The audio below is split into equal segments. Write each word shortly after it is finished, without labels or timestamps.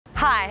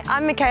Hi,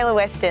 I'm Michaela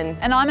Weston.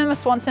 And I'm Emma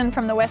Swanson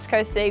from the West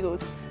Coast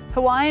Eagles.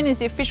 Hawaiian is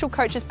the official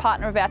coaches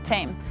partner of our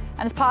team,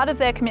 and as part of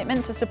their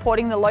commitment to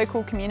supporting the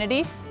local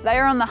community, they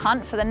are on the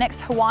hunt for the next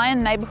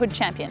Hawaiian Neighbourhood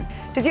champion.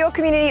 Does your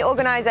community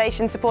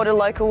organisation support a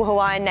local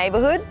Hawaiian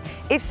neighbourhood?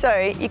 If so,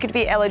 you could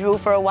be eligible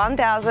for a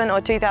 $1,000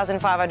 or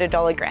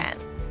 $2,500 grant.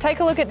 Take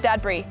a look at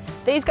Dadbury.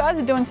 These guys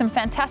are doing some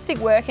fantastic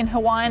work in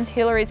Hawaiian's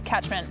Hillary's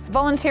catchment,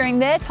 volunteering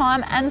their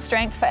time and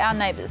strength for our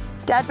neighbours.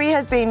 Dadbury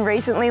has been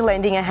recently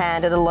lending a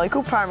hand at a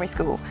local primary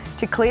school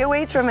to clear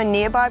weeds from a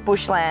nearby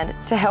bushland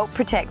to help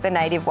protect the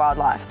native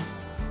wildlife.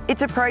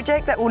 It's a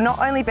project that will not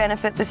only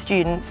benefit the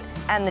students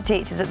and the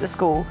teachers at the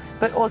school,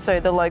 but also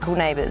the local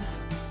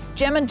neighbours.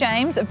 Gemma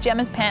James of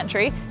Gemma's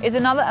Pantry is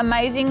another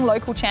amazing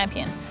local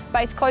champion,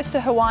 based close to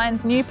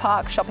Hawaiian's New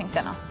Park shopping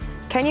centre.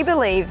 Can you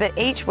believe that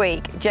each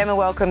week Gemma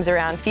welcomes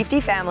around 50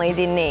 families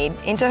in need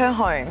into her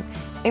home,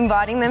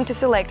 inviting them to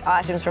select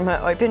items from her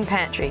open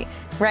pantry,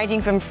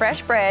 ranging from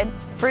fresh bread,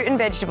 fruit and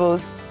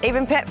vegetables,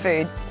 even pet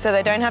food, so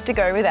they don't have to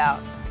go without.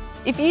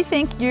 If you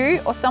think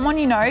you or someone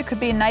you know could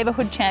be a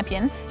neighbourhood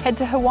champion, head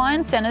to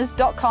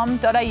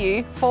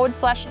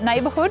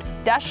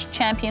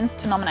hawaiiancenters.com.au/neighbourhood-champions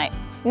to nominate.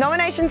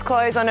 Nominations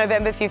close on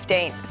November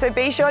 15th, so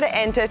be sure to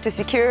enter to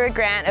secure a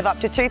grant of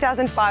up to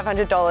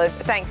 $2,500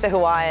 thanks to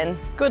Hawaiian.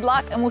 Good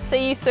luck, and we'll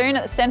see you soon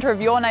at the centre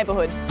of your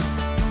neighbourhood.